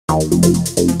A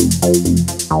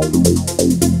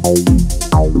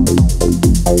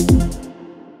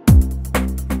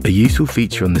useful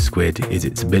feature on the SQUID is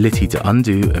its ability to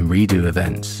undo and redo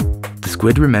events. The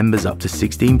SQUID remembers up to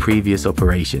 16 previous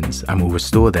operations and will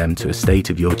restore them to a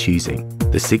state of your choosing.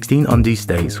 The 16 undo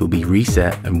states will be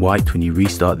reset and wiped when you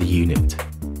restart the unit.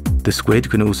 The SQUID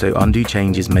can also undo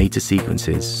changes made to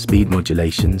sequences, speed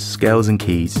modulations, scales and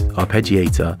keys,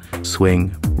 arpeggiator,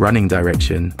 swing, running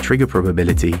direction, trigger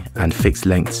probability, and fixed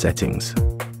length settings.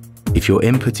 If you're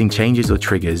inputting changes or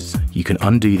triggers, you can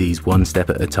undo these one step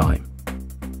at a time.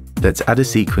 Let's add a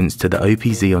sequence to the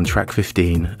OPZ on track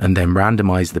 15 and then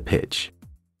randomize the pitch.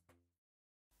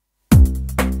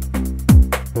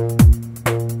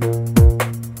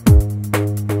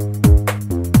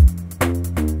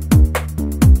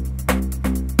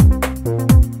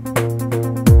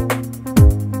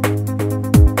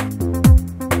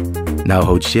 Now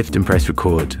hold Shift and press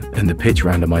record, and the pitch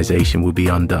randomization will be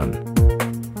undone.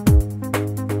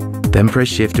 Then press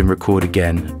Shift and record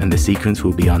again, and the sequence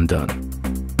will be undone.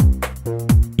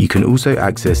 You can also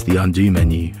access the undo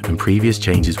menu, and previous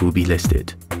changes will be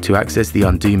listed. To access the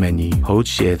undo menu, hold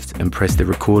Shift and press the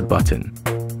record button.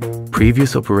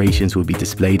 Previous operations will be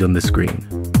displayed on the screen.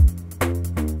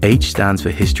 H stands for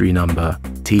history number,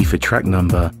 T for track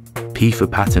number, P for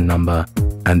pattern number,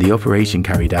 and the operation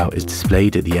carried out is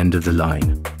displayed at the end of the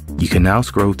line. You can now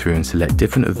scroll through and select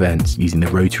different events using the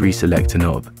rotary selector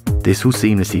knob. This will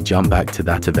seamlessly jump back to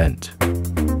that event.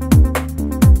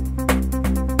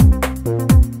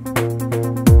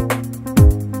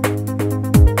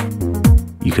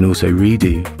 You can also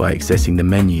redo by accessing the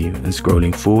menu and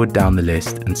scrolling forward down the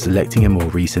list and selecting a more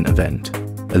recent event.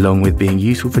 Along with being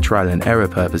useful for trial and error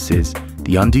purposes,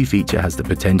 the undo feature has the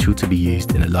potential to be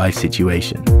used in a live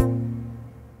situation.